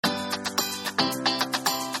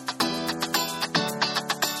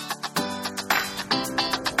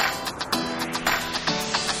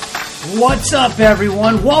What's up,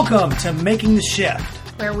 everyone? Welcome to Making the Shift,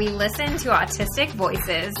 where we listen to autistic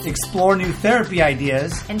voices, explore new therapy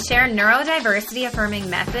ideas, and share neurodiversity affirming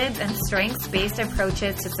methods and strengths-based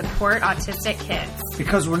approaches to support autistic kids.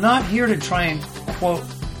 Because we're not here to try and, quote,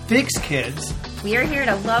 fix kids. We are here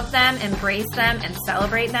to love them, embrace them, and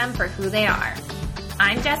celebrate them for who they are.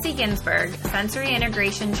 I'm Jessie Ginsburg, sensory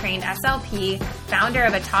integration trained SLP, founder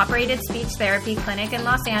of a top-rated speech therapy clinic in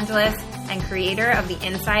Los Angeles, and creator of the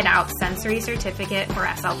Inside Out Sensory Certificate for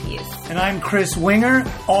SLPs. And I'm Chris Winger,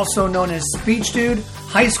 also known as Speech Dude,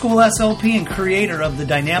 high school SLP, and creator of the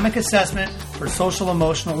Dynamic Assessment for Social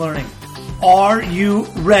Emotional Learning. Are you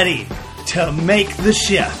ready to make the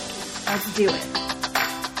shift? Let's do it.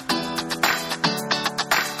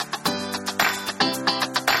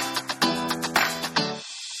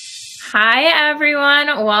 Hi,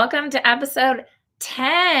 everyone. Welcome to episode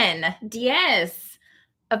 10, 10,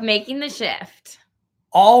 of Making the Shift.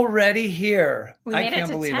 Already here. We I made can't it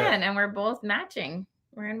to believe 10, and we're both matching.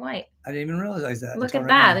 We're in white. I didn't even realize that. Look at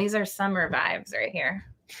that. These are summer vibes right here.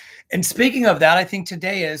 And speaking of that, I think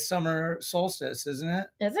today is summer solstice, isn't it?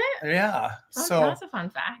 Is it? Yeah. Oh, so that's a fun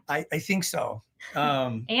fact. I think so.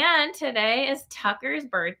 And today is Tucker's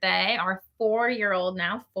birthday, our 4-year-old,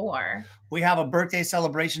 now 4. We have a birthday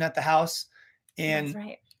celebration at the house. And that's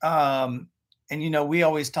right. And you know, we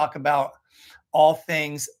always talk about all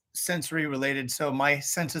things sensory related. So my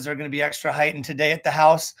senses are going to be extra heightened today at the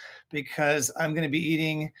house because I'm going to be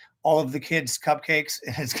eating all of the kids' cupcakes,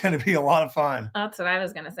 and it's going to be a lot of fun. That's what I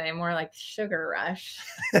was going to say. More like sugar rush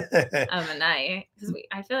of a night. Because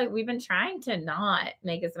I feel like we've been trying to not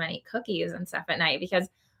make as many cookies and stuff at night because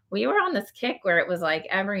we were on this kick where it was like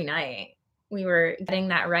every night we were getting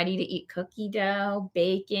that ready to eat cookie dough,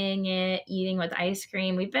 baking it, eating with ice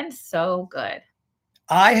cream. We've been so good.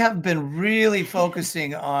 I have been really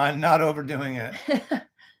focusing on not overdoing it. That's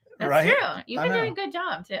right? true. You've been doing a good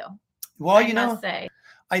job too. Well, I must say.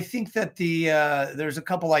 I think that there's a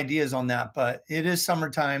couple ideas on that, but it is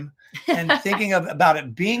summertime, and thinking about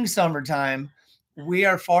it being summertime, we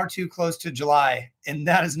are far too close to July, and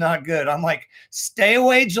that is not good. I'm like, stay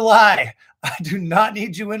away, July. I do not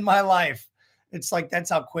need you in my life. It's like, that's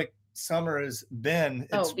how quick summer has been.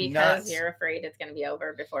 It's because nuts. You're afraid it's going to be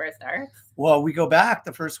over before it starts. Well, we go back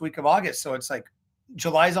the first week of August, so it's like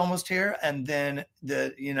July's almost here, and then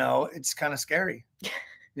it's kind of scary.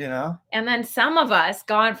 And then some of us,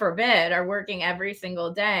 God forbid, are working every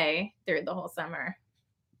single day through the whole summer.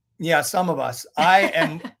 Yeah, some of us.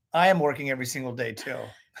 I am working every single day too.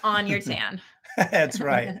 On your tan. That's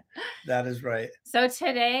right. That is right. So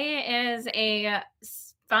today is a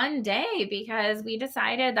fun day because we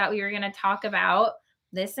decided that we were going to talk about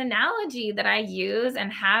this analogy that I use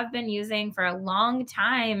and have been using for a long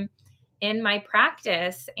time in my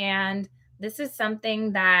practice. And this is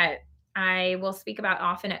something that I will speak about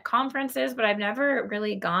often at conferences, but I've never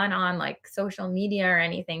really gone on like social media or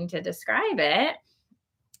anything to describe it.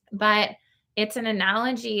 But it's an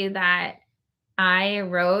analogy that I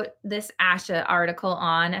wrote this ASHA article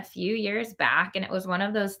on a few years back. And it was one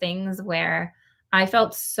of those things where I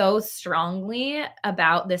felt so strongly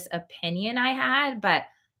about this opinion I had, but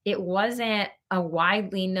it wasn't a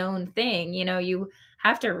widely known thing. You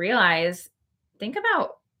have to realize, think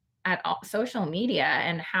about social media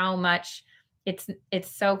and how much it's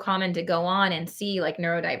so common to go on and see like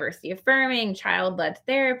neurodiversity affirming, child-led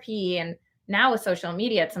therapy. And now with social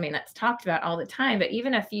media, it's something that's talked about all the time. But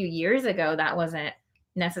even a few years ago, that wasn't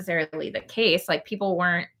necessarily the case. Like people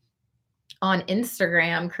weren't on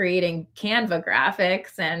Instagram creating Canva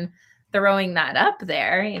graphics and throwing that up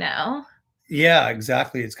there, Yeah,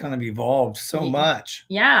 exactly. It's kind of evolved so much.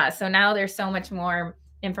 Yeah. So now there's so much more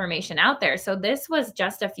information out there. So this was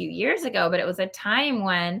just a few years ago, but it was a time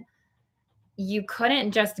when you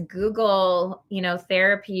couldn't just Google,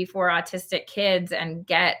 therapy for autistic kids and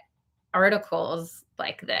get articles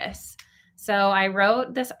like this. So I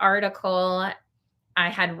wrote this article. I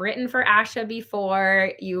had written for ASHA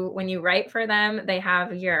before. When you write for them, they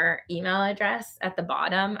have your email address at the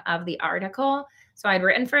bottom of the article. So I'd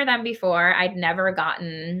written for them before. I'd never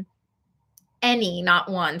gotten not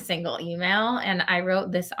one single email. And I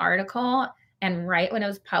wrote this article, and right when it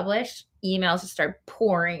was published, emails just started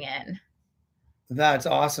pouring in. That's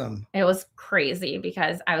awesome. It was crazy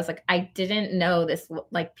because I was like, I didn't know this,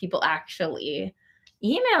 like people actually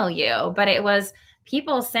email you, but it was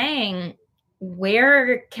people saying,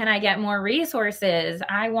 where can I get more resources?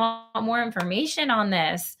 I want more information on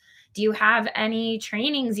this. Do you have any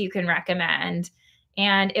trainings you can recommend?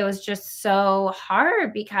 And it was just so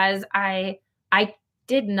hard because I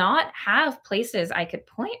did not have places I could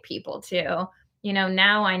point people to.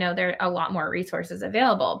 Now I know there are a lot more resources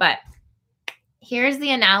available, but Here's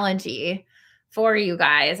the analogy for you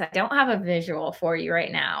guys. I don't have a visual for you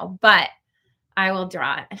right now, but I will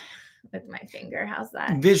draw it with my finger. How's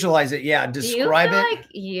that? Visualize it. Yeah. Describe do you feel it. like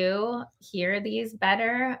you hear these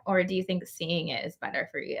better, or do you think seeing it is better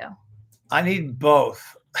for you? I need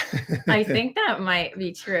both. I think that might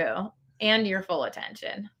be true. And your full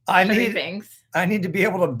attention. I Three need things. I need to be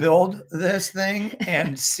able to build this thing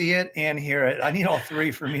and see it and hear it. I need all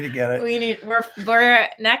three for me to get it. We're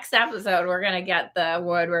next episode, we're gonna get the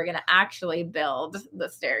wood. We're gonna actually build the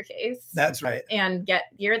staircase. That's right. And get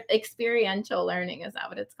your experiential learning. Is that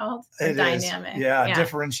what it's called? It dynamic. Is. Yeah,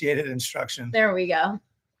 differentiated instruction. There we go.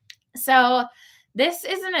 So this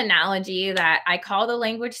is an analogy that I call the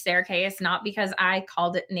language staircase, not because I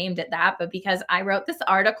named it that, but because I wrote this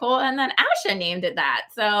article and then Asha named it that.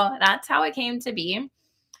 So that's how it came to be.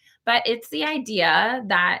 But it's the idea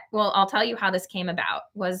that, well, I'll tell you how this came about,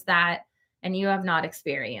 was that, and you have not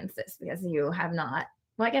experienced this because you have not,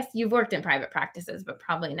 well, I guess you've worked in private practices, but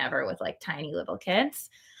probably never with like tiny little kids.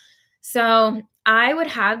 So I would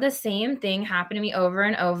have the same thing happen to me over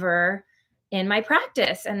and over in my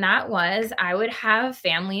practice. And that was, I would have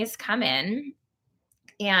families come in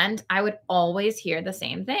and I would always hear the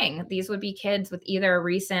same thing. These would be kids with either a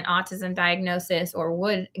recent autism diagnosis or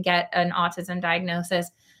would get an autism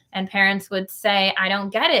diagnosis. And parents would say, I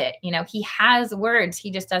don't get it. You know, he has words,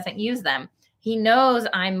 he just doesn't use them. He knows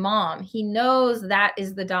I'm mom. He knows that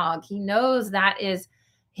is the dog. He knows that is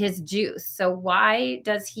his juice. So why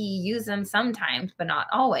does he use them sometimes, but not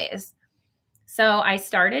always? So I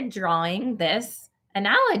started drawing this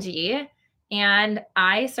analogy, and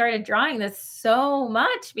I started drawing this so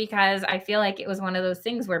much because I feel like it was one of those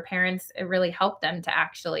things where parents, it really helped them to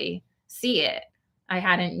actually see it. I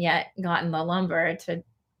hadn't yet gotten the lumber to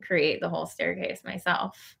create the whole staircase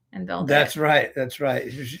myself and build That's right. That's right.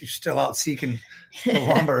 You're still out seeking the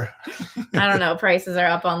lumber. I don't know. Prices are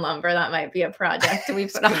up on lumber. That might be a project we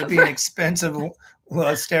put off. It's going to be an expensive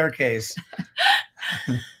staircase.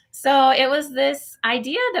 So it was this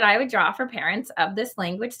idea that I would draw for parents of this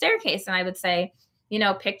language staircase. And I would say, you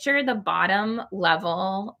know, picture the bottom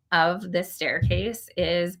level of this staircase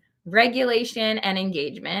is regulation and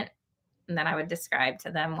engagement. And then I would describe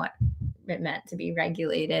to them what it meant to be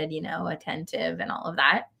regulated, you know, attentive and all of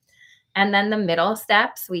that. And then the middle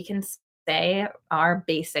steps we can say are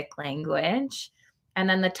basic language. And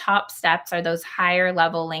then the top steps are those higher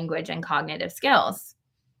level language and cognitive skills.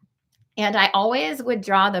 And I always would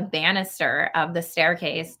draw the banister of the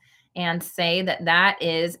staircase and say that that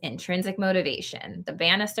is intrinsic motivation. The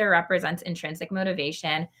banister represents intrinsic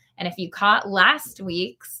motivation. And if you caught last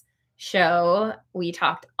week's show, we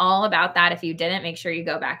talked all about that. If you didn't, make sure you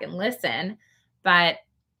go back and listen. But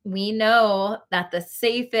we know that the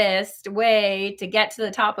safest way to get to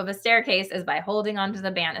the top of a staircase is by holding onto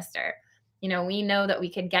the banister. You know, we know that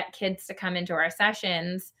we could get kids to come into our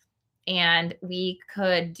sessions and we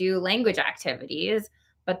could do language activities,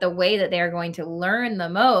 but the way that they're going to learn the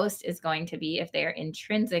most is going to be if they're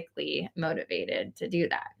intrinsically motivated to do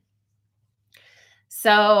that.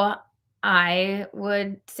 So I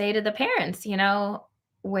would say to the parents, you know,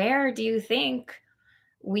 where do you think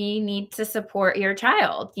we need to support your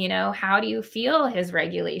child? You know, how do you feel his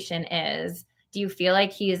regulation is? Do you feel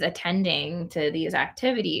like he's attending to these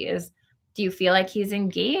activities? Do you feel like he's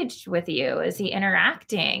engaged with you? Is he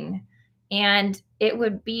interacting? And it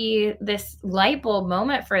would be this light bulb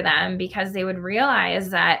moment for them because they would realize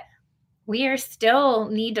that we are still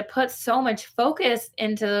need to put so much focus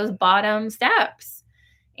into those bottom steps.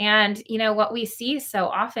 And, you know, what we see so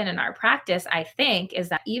often in our practice, I think, is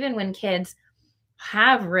that even when kids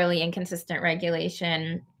have really inconsistent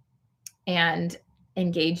regulation and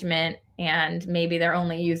engagement, and maybe they're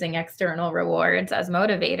only using external rewards as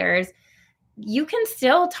motivators, you can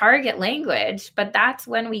still target language, but that's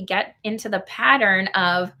when we get into the pattern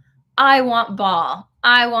of, I want ball,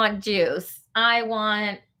 I want juice, I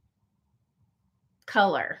want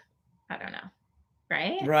color. I don't know.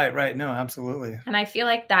 Right? Right. No, absolutely. And I feel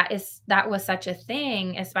like that was such a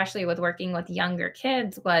thing, especially with working with younger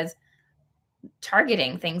kids, was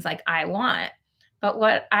targeting things like I want. But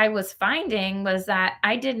what I was finding was that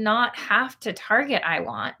I did not have to target I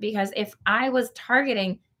want, because if I was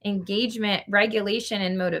targeting engagement, regulation,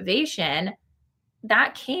 and motivation,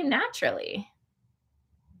 that came naturally.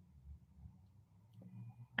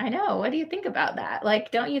 I know. What do you think about that? Like,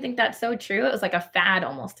 don't you think that's so true? It was like a fad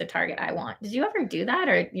almost to target I want. Did you ever do that,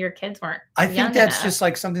 or your kids weren't? I think that's just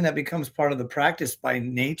like something that becomes part of the practice by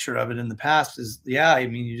nature of it in the past is, yeah, I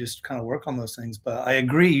mean, you just kind of work on those things. But I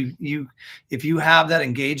agree. If you have that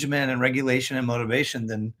engagement and regulation and motivation,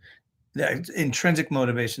 then that intrinsic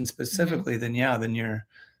motivation specifically, then yeah, then you're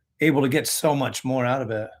able to get so much more out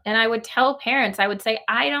of it. And I would tell parents, I would say,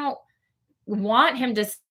 I don't want him to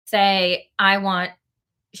say, I want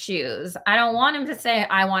shoes. I don't want him to say,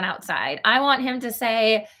 I want outside. I want him to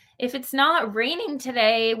say, if it's not raining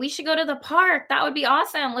today, we should go to the park. That would be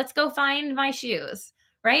awesome. Let's go find my shoes.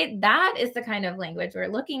 Right? That is the kind of language we're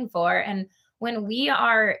looking for. And when we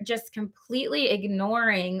are just completely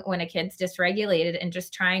ignoring when a kid's dysregulated and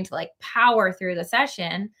just trying to like power through the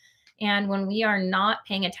session, and when we are not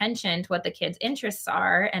paying attention to what the kids' interests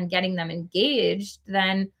are and getting them engaged,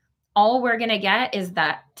 then all we're going to get is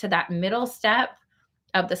that to that middle step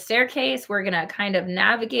of the staircase. We're going to kind of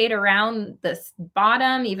navigate around this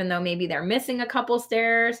bottom, even though maybe they're missing a couple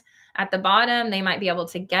stairs at the bottom. They might be able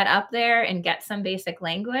to get up there and get some basic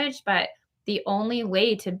language. But the only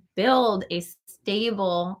way to build a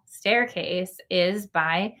stable staircase is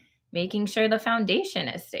by making sure the foundation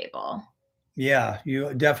is stable. Yeah,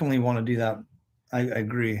 you definitely want to do that. I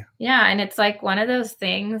agree. Yeah. And it's like one of those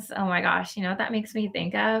things. Oh my gosh. You know what that makes me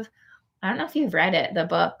think of? I don't know if you've read it, the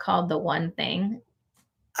book called The One Thing.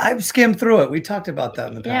 I've skimmed through it. We talked about that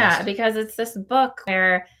in the past. Yeah, because it's this book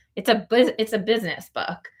where it's a business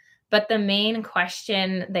book, but the main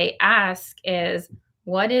question they ask is,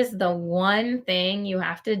 what is the one thing you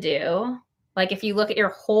have to do? Like if you look at your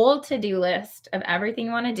whole to-do list of everything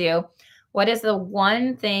you want to do, what is the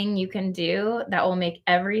one thing you can do that will make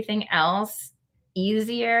everything else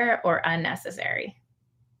easier or unnecessary?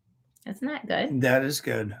 Isn't that good? That is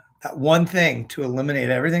good. That one thing to eliminate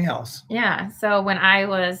everything else. Yeah. So when I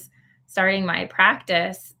was starting my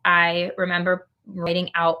practice, I remember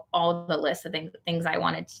writing out all the lists of things I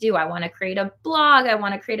wanted to do. I want to create a blog. I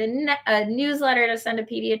want to create a newsletter to send to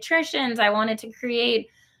pediatricians. I wanted to create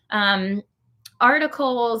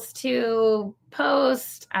articles to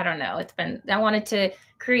post. I don't know. I wanted to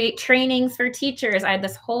create trainings for teachers. I had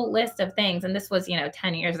this whole list of things. And this was,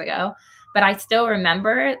 10 years ago. But I still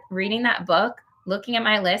remember reading that book, looking at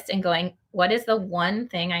my list and going, what is the one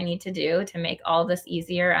thing I need to do to make all this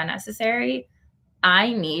easier, unnecessary?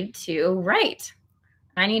 I need to write.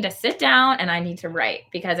 I need to sit down and I need to write,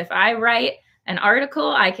 because if I write an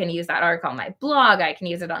article, I can use that article on my blog. I can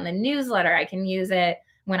use it on the newsletter. I can use it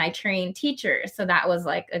when I train teachers. So that was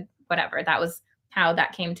like whatever. That was how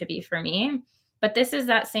that came to be for me. But this is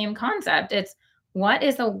that same concept. It's what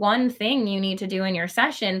is the one thing you need to do in your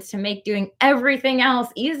sessions to make doing everything else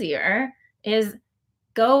easier? Is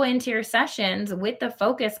go into your sessions with the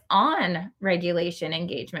focus on regulation,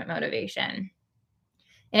 engagement, motivation.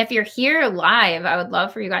 And if you're here live, I would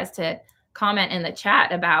love for you guys to comment in the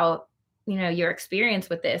chat about, your experience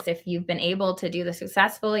with this. If you've been able to do this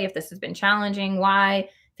successfully, if this has been challenging, why,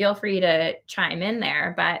 feel free to chime in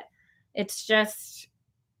there. But it's just,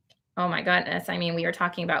 oh my goodness. I mean, we were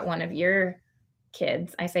talking about one of your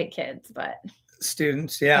kids. I say kids, but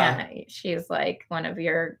students. Yeah. She's like one of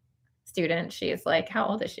your students. She's like, how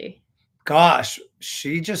old is she? Gosh,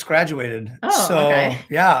 she just graduated. Oh, so okay.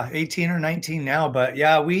 Yeah, 18 or 19 now. But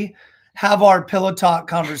yeah, we have our pillow talk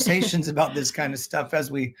conversations about this kind of stuff,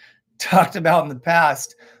 as we talked about in the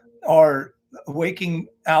past. Our waking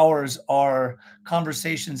hours are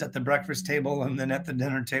conversations at the breakfast table, and then at the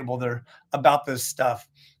dinner table, they're about this stuff.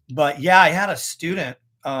 But yeah, I had a student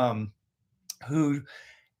who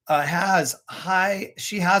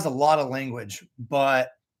she has a lot of language,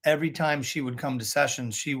 but every time she would come to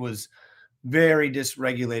sessions, she was very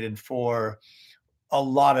dysregulated for a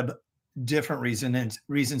lot of different reasons.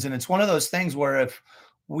 And it's one of those things where if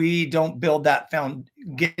we don't build that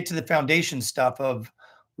get to the foundation stuff of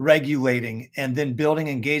regulating and then building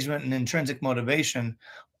engagement and intrinsic motivation,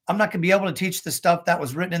 I'm not going to be able to teach the stuff that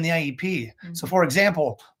was written in the IEP. Mm-hmm. So for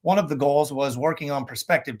example, one of the goals was working on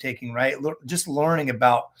perspective taking, right? Just learning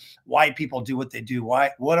about why people do what they do.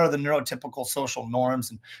 What are the neurotypical social norms,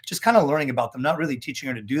 and just kind of learning about them, not really teaching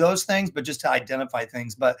her to do those things, but just to identify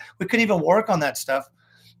things. But we couldn't even work on that stuff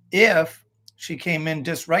if she came in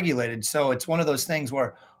dysregulated. So it's one of those things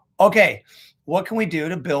where, okay, what can we do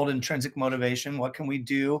to build intrinsic motivation? What can we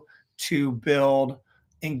do to build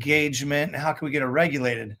engagement? And how can we get her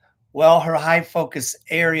regulated? Well, her high focus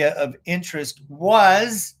area of interest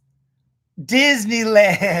was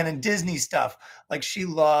Disneyland and Disney stuff. Like, she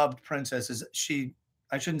loved princesses.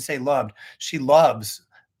 I shouldn't say loved. She loves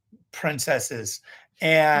princesses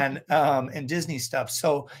and Disney stuff.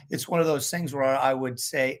 So it's one of those things where I would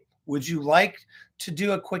say, would you like to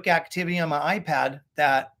do a quick activity on my iPad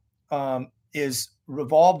that is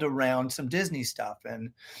revolved around some Disney stuff?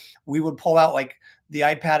 And we would pull out like the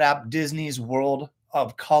iPad app Disney's World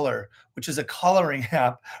of Color, which is a coloring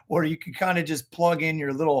app where you can kind of just plug in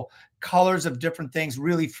your little colors of different things.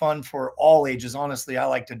 Really fun for all ages. Honestly, I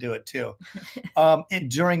like to do it too. And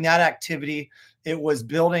during that activity, it was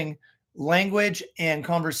building language and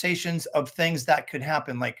conversations of things that could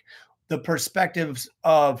happen, like the perspectives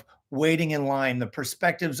of waiting in line, the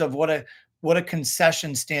perspectives of what a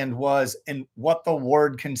concession stand was and what the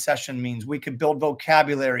word concession means. We could build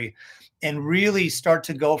vocabulary and really start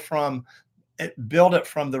to go from build it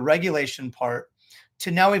from the regulation part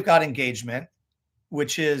to now we've got engagement,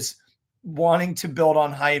 which is wanting to build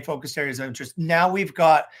on high focused areas of interest. Now we've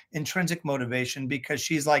got intrinsic motivation because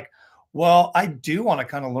she's like, well, I do want to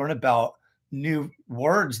kind of learn about new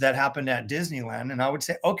words that happened at Disneyland. And I would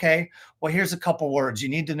say, okay, well, here's a couple words. You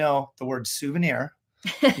need to know the word souvenir.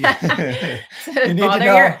 You need to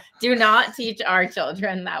know. Do not teach our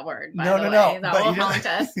children that word. By the way. That will haunt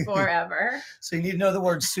us forever. So you need to know the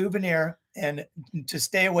word souvenir and to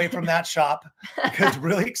stay away from that shop because it's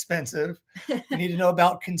really expensive. You need to know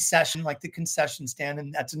about concession, like the concession stand.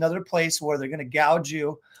 And that's another place where they're going to gouge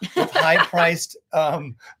you with high priced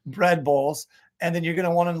bread bowls. And then you're going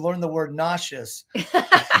to want to learn the word nauseous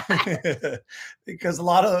because a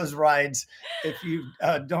lot of those rides, if you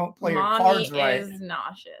don't play your cards right, is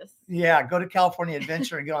nauseous. Yeah, go to California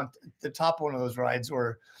Adventure and get on the top of one of those rides,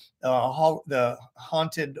 or the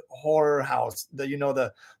haunted horror house.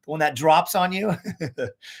 The one that drops on you.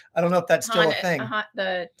 I don't know if that's still a thing.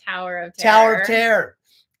 The Tower of Terror. Tower of Terror.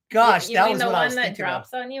 Gosh, you that mean was the what I was one that thinking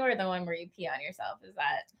drops of. on you, or the one where you pee on yourself? Is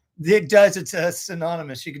that? It does. It's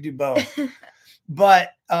synonymous. You could do both. But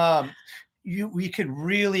we could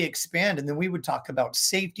really expand, and then we would talk about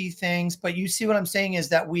safety things. But you see what I'm saying is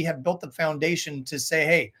that we have built the foundation to say,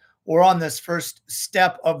 hey, we're on this first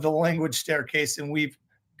step of the language staircase, and we've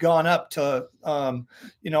gone up to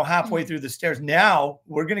halfway through the stairs. Now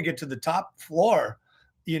we're going to get to the top floor.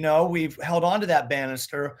 We've held on to that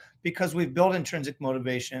banister because we've built intrinsic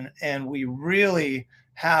motivation, and we really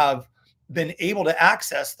have been able to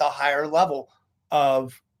access the higher level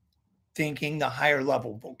of thinking, the higher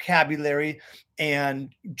level vocabulary,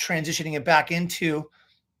 and transitioning it back into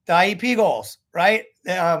the IEP goals, right?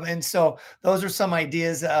 And so those are some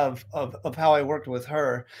ideas of how I worked with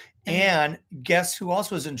her. And guess who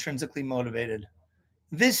else was intrinsically motivated?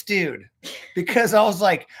 This dude, because I was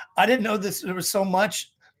like, I didn't know there was so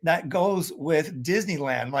much that goes with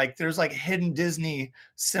Disneyland. Like there's like hidden Disney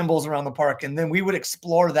symbols around the park. And then we would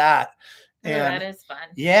explore that. And that is fun.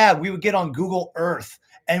 Yeah, we would get on Google Earth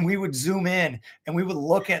and we would zoom in and we would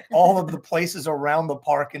look at all of the places around the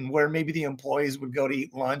park and where maybe the employees would go to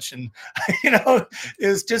eat lunch. And, it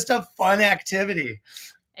was just a fun activity.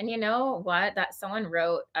 And you know what? That someone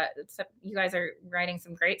wrote, you guys are writing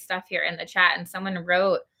some great stuff here in the chat. And someone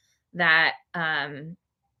wrote that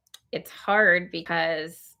it's hard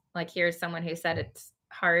because, like, here's someone who said it's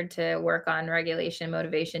hard to work on regulation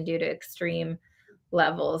motivation due to extreme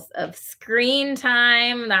levels of screen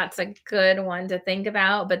time. That's a good one to think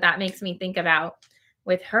about. But that makes me think about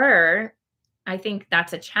with her, I think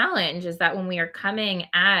that's a challenge, is that when we are coming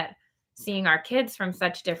at seeing our kids from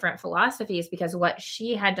such different philosophies, because what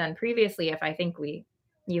she had done previously, if I think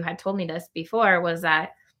you had told me this before, was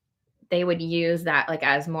that they would use that like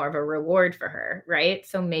as more of a reward for her, right?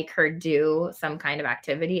 So make her do some kind of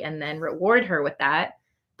activity and then reward her with that.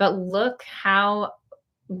 But look how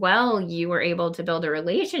well you were able to build a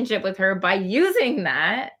relationship with her by using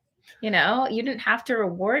that. You didn't have to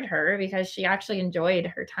reward her because she actually enjoyed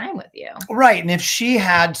her time with you. Right. And if she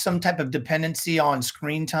had some type of dependency on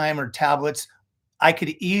screen time or tablets, I could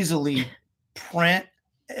easily print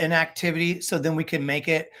an activity. So then we can make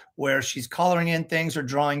it where she's coloring in things or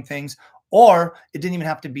drawing things, or it didn't even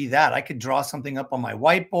have to be that. I could draw something up on my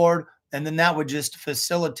whiteboard, and then that would just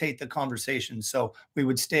facilitate the conversation. So we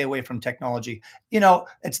would stay away from technology.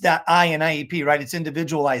 It's that I in IEP, right? It's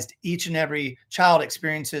individualized. Each and every child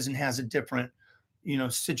experiences and has a different,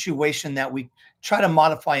 situation that we try to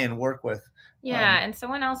modify and work with. Yeah. And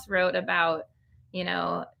someone else wrote about,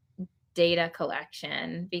 data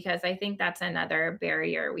collection, because I think that's another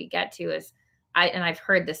barrier we get to is I've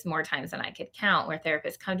heard this more times than I could count, where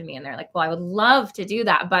therapists come to me and they're like, well, I would love to do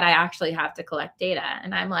that, but I actually have to collect data.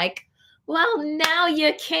 And I'm like, well, now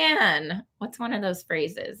you can. What's one of those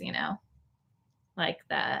phrases, like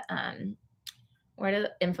the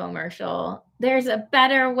infomercial, there's a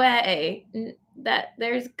better way, that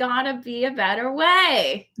there's gotta be a better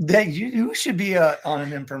way. That you should be on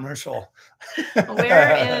an infomercial.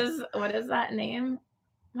 What is that name?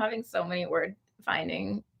 I'm having so many word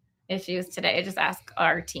finding issues today. Just ask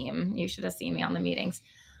our team. You should have seen me on the meetings.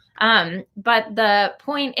 But the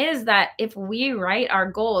point is that if we write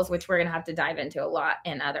our goals, which we're going to have to dive into a lot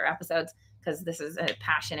in other episodes, because this is a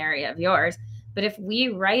passion area of yours, but if we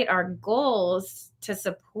write our goals to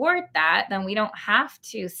support that, then we don't have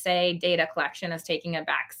to say data collection is taking a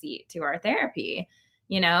backseat to our therapy.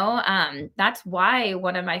 That's why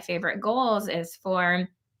one of my favorite goals is for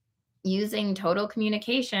using total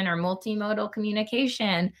communication or multimodal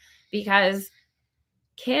communication, because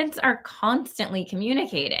kids are constantly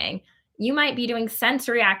communicating. You might be doing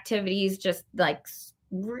sensory activities, just like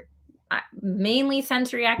mainly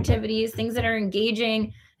sensory activities, things that are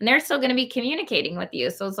engaging, and they're still going to be communicating with you.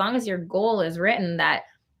 So as long as your goal is written that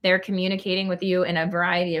they're communicating with you in a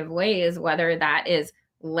variety of ways, whether that is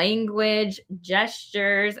language,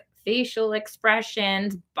 gestures, facial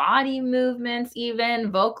expressions, body movements,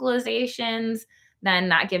 even vocalizations, then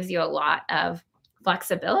that gives you a lot of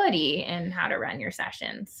flexibility in how to run your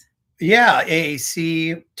sessions. Yeah,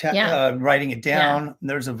 AAC, writing it down. Yeah.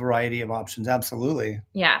 There's a variety of options. Absolutely.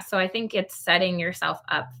 Yeah. So I think it's setting yourself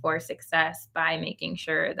up for success by making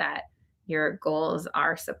sure that your goals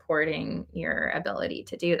are supporting your ability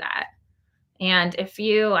to do that. And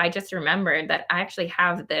I just remembered that I actually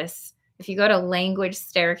have this. If you go to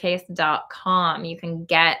languagestaircase.com, you can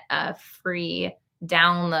get a free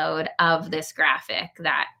download of this graphic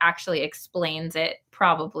that actually explains it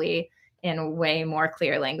probably in way more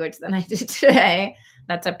clear language than I did today.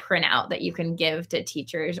 That's a printout that you can give to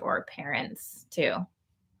teachers or parents too.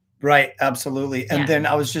 Right. Absolutely. And then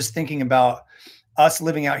I was just thinking about us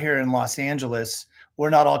living out here in Los Angeles.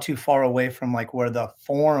 We're not all too far away from like where the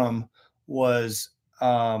Forum was,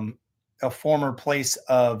 a former place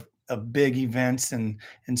of big events and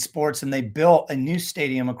sports. And they built a new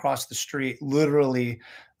stadium across the street, literally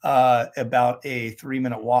about a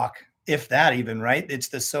 3-minute walk, if that even, right? It's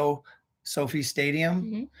the Sophie Stadium.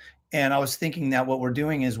 Mm-hmm. And I was thinking that what we're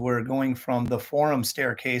doing is we're going from the Forum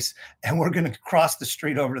staircase and we're going to cross the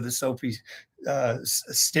street over to the Sophie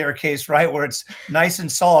staircase, right? Where it's nice and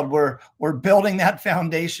solid. We're building that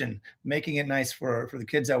foundation, making it nice for the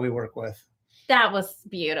kids that we work with. That was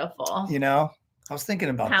beautiful. I was thinking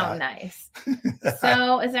about that. How nice.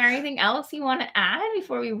 So is there anything else you want to add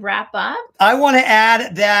before we wrap up? I want to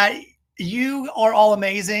add that you are all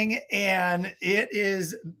amazing, and it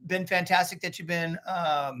has been fantastic that you've been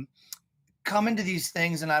coming to these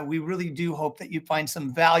things, and we really do hope that you find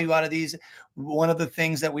some value out of these. One of the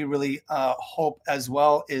things that we really hope as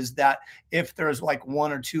well is that if there's like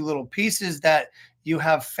one or two little pieces that you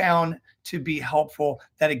have found to be helpful,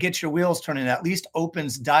 that it gets your wheels turning, at least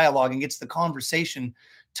opens dialogue and gets the conversation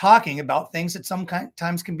talking about things that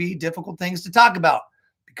sometimes can be difficult things to talk about,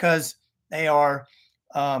 because they are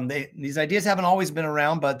these ideas haven't always been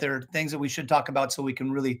around, but they're things that we should talk about so we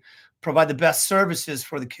can really provide the best services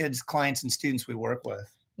for the kids, clients, and students we work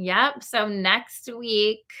with. Yep. So next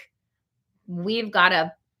week, we've got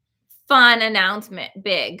a fun announcement,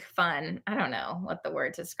 big fun. I don't know what the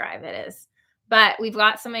word to describe it is, but we've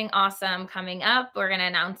got something awesome coming up. We're going to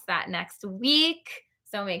announce that next week.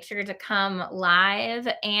 So make sure to come live,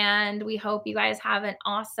 and we hope you guys have an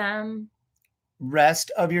awesome rest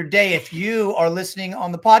of your day. If you are listening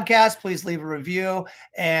on the podcast, please leave a review,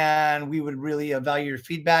 and we would really value your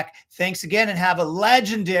feedback. Thanks again, and have a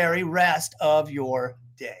legendary rest of your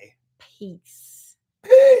day. Peace.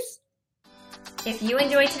 Peace. If you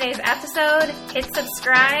enjoyed today's episode, hit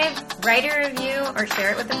subscribe, write a review, or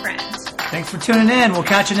share it with a friend. Thanks for tuning in. We'll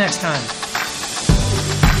catch you next time.